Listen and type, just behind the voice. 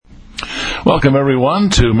Welcome, everyone,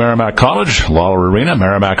 to Merrimack College, Lawler Arena.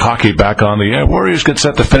 Merrimack hockey back on the air. Warriors get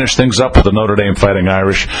set to finish things up with the Notre Dame Fighting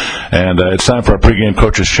Irish. And it's time for our pregame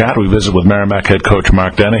coaches chat. We visit with Merrimack head coach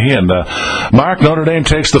Mark Dennehy. And Mark, Notre Dame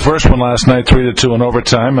takes the first one last night, 3-2 in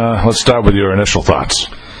overtime. Let's start with your initial thoughts.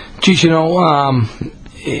 Geez,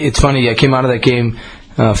 it's funny. I came out of that game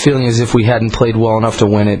feeling as if we hadn't played well enough to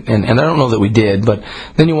win it, and I don't know that we did, but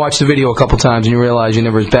then you watch the video a couple times and you realize you're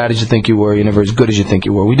never as bad as you think you were, you're never as good as you think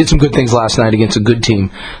you were. We did some good things last night against a good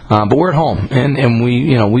team, but we're at home, and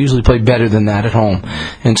we usually play better than that at home,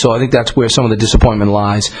 and so I think that's where some of the disappointment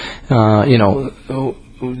lies.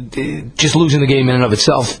 Just losing the game in and of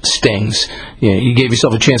itself stings. You gave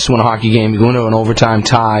yourself a chance to win a hockey game. You go into an overtime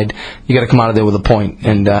tied. You got to come out of there with a point,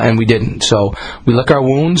 and we didn't. So we lick our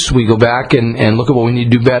wounds. We go back and look at what we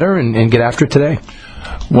need to do better and get after it today.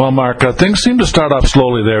 Well, Mark, things seemed to start off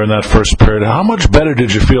slowly there in that first period. How much better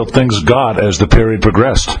did you feel things got as the period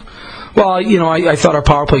progressed? Well, I thought our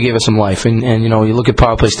power play gave us some life, and you look at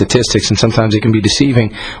power play statistics, and sometimes it can be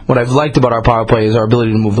deceiving. What I've liked about our power play is our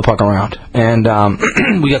ability to move the puck around, and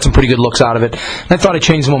we got some pretty good looks out of it. And I thought it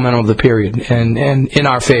changed the momentum of the period, and in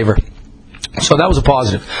our favor. So that was a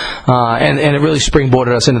positive, and it really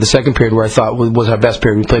springboarded us into the second period, where I thought was our best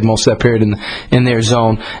period. We played most of that period in their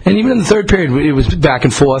zone, and even in the third period, it was back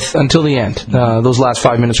and forth until the end. Those last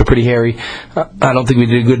 5 minutes were pretty hairy. I don't think we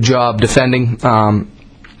did a good job defending.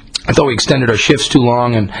 I thought we extended our shifts too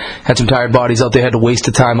long and had some tired bodies out there, had to waste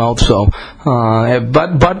a timeout. So,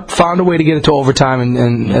 but found a way to get it to overtime,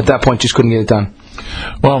 and at that point just couldn't get it done.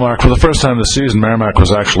 Well, Mark, for the first time this season, Merrimack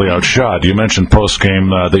was actually outshot. You mentioned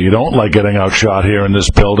post-game that you don't like getting outshot here in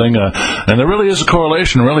this building, and there really is a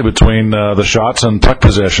correlation, really, between the shots and puck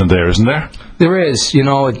possession there, isn't there? There is.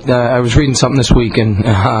 I was reading something this week, and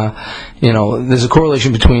there's a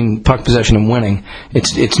correlation between puck possession and winning.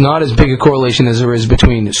 It's not as big a correlation as there is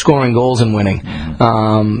between scoring goals and winning.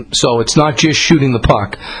 So it's not just shooting the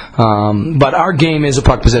puck. But our game is a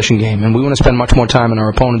puck possession game, and we want to spend much more time in our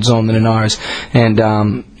opponent's zone than in ours. And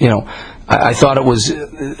I thought it was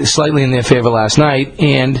slightly in their favor last night,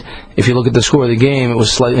 and if you look at the score of the game, it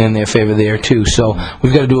was slightly in their favor there too. So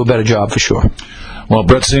we've got to do a better job for sure. Well,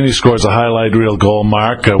 Bretzini scores a highlight reel goal,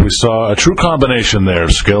 Mark. We saw a true combination there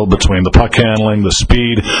of skill between the puck handling, the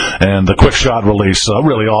speed, and the quick shot release,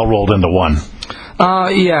 really all rolled into one.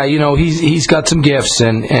 He's got some gifts,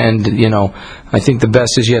 and I think the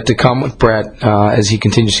best is yet to come with Brett as he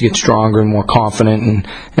continues to get stronger and more confident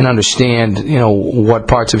and understand, what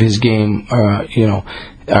parts of his game are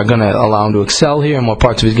going to allow him to excel here and what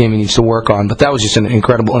parts of his game he needs to work on. But that was just an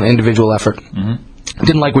incredible individual effort. Mm-hmm.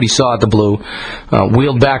 Didn't like what he saw at the blue.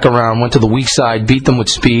 Wheeled back around, went to the weak side, beat them with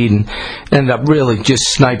speed, and ended up really just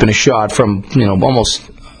sniping a shot from almost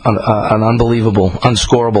an unbelievable,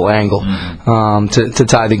 unscorable angle to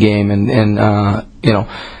tie the game. And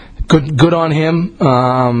good on him.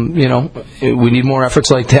 We need more efforts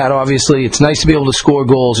like that. Obviously, it's nice to be able to score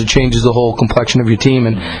goals. It changes the whole complexion of your team,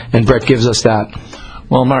 and Brett gives us that.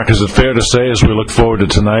 Well, Mark, is it fair to say, as we look forward to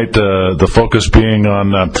tonight, the focus being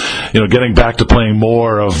on, getting back to playing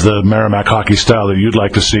more of the Merrimack hockey style that you'd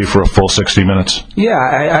like to see for a full 60 minutes? Yeah,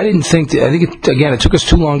 I didn't think. I think it took us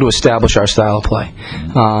too long to establish our style of play.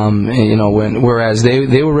 Whereas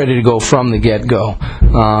they were ready to go from the get-go.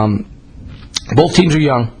 Both teams are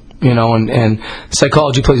young, and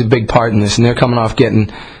psychology plays a big part in this, and they're coming off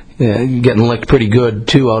getting licked pretty good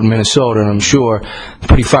too out in Minnesota, and I'm sure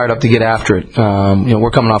pretty fired up to get after it.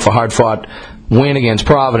 We're coming off a hard-fought win against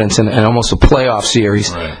Providence and almost a playoff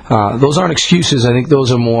series. Right. Those aren't excuses. I think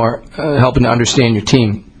those are more helping to understand your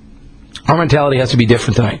team. Our mentality has to be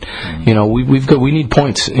different tonight. Mm-hmm. We need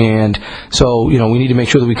points, and so we need to make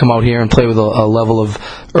sure that we come out here and play with a level of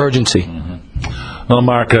urgency. Mm-hmm. Well,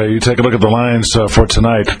 Mark, you take a look at the lines for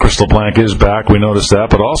tonight. Crystal Blank is back. We noticed that.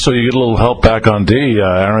 But also you get a little help back on D.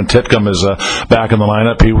 Aaron Titcomb is back in the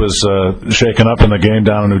lineup. He was shaken up in the game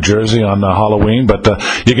down in New Jersey on Halloween. But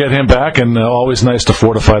you get him back, and always nice to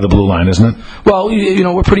fortify the blue line, isn't it? Well,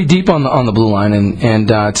 we're pretty deep on the blue line, and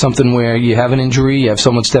it's something where you have an injury, you have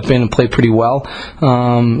someone step in and play pretty well.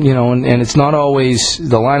 And it's not always,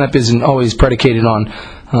 the lineup isn't always predicated on,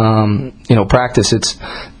 practice. It's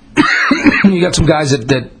you got some guys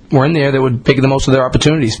that were in there that would make the most of their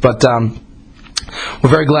opportunities. But we're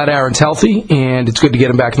very glad Aaron's healthy, and it's good to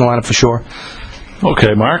get him back in the lineup for sure.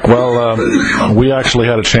 Okay, Mark. Well, we actually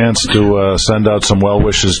had a chance to send out some well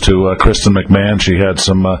wishes to Kristen McMahon. She had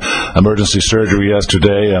some emergency surgery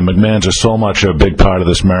yesterday. McMahon's are so much a big part of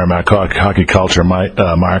this Merrimack hockey culture, Mark.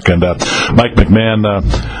 And Mike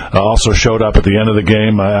McMahon also showed up at the end of the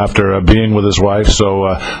game after being with his wife.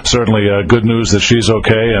 So certainly good news that she's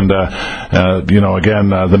okay. And, again,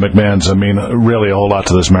 the McMahons mean really a whole lot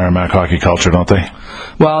to this Merrimack hockey culture, don't they?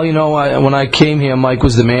 Well, when I came here, Mike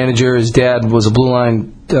was the manager. His dad was a Blue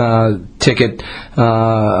Line ticket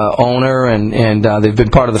owner, and they've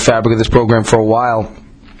been part of the fabric of this program for a while.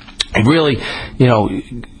 And really,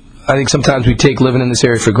 I think sometimes we take living in this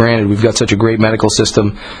area for granted. We've got such a great medical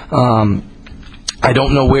system. I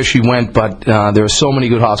don't know where she went, but there are so many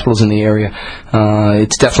good hospitals in the area.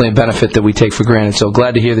 It's definitely a benefit that we take for granted. So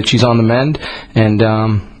glad to hear that she's on the mend, and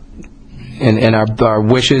our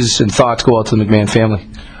wishes and thoughts go out to the McMahon family.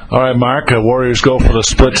 All right, Mark, Warriors go for the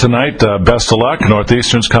split tonight. Best of luck.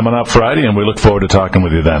 Northeastern's coming up Friday, and we look forward to talking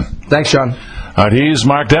with you then. Thanks, John. All right, he's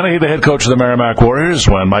Mark Dennehy, the head coach of the Merrimack Warriors.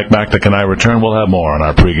 When Mike Macknick and I return, we'll have more on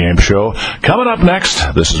our pregame show. Coming up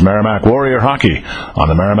next, this is Merrimack Warrior Hockey on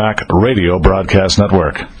the Merrimack Radio Broadcast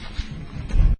Network.